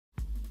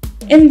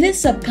In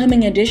this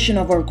upcoming edition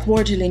of our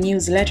quarterly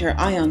newsletter,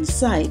 Eye on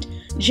Sight,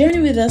 journey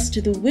with us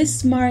to the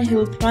Wismar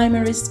Hill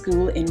Primary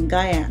School in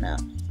Guyana,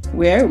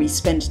 where we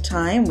spent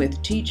time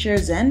with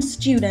teachers and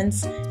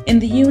students in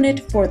the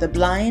unit for the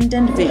blind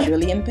and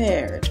visually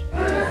impaired.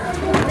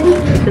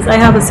 Because I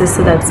have a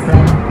sister that's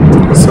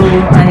blind, so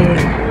I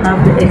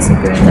have the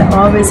experience. I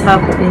always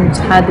had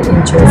the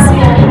interest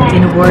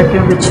in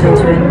working with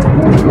children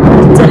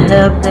to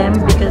help them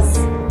because.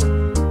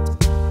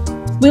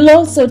 We'll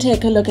also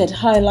take a look at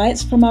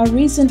highlights from our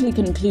recently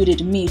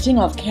concluded meeting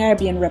of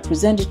Caribbean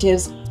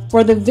representatives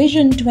for the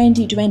Vision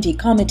 2020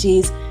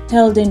 committees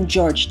held in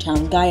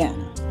Georgetown, Guyana.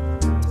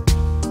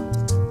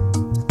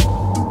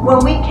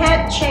 When we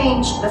can't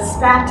change the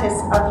status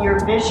of your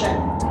vision,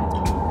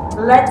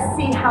 let's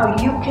see how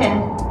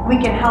we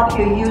can help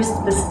you use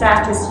the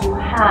status you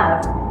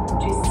have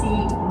to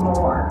see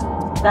more.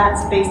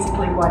 That's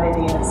basically what it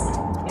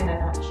is in a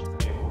nutshell.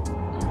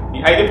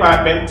 The eye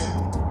department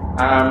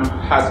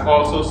has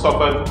also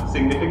suffered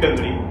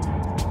significantly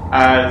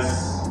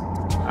as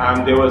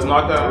there was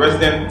not a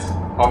resident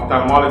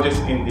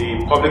ophthalmologist in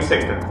the public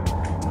sector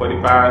for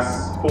the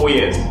past 4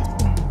 years.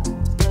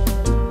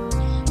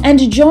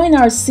 And join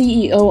our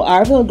CEO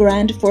Arvil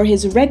Grant for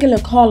his regular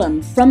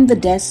column from the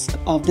desk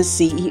of the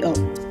CEO.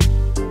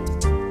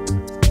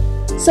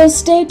 So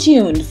stay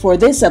tuned for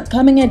this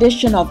upcoming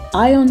edition of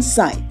Eye on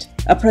Sight,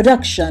 a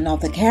production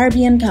of the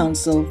Caribbean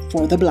Council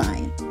for the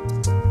Blind.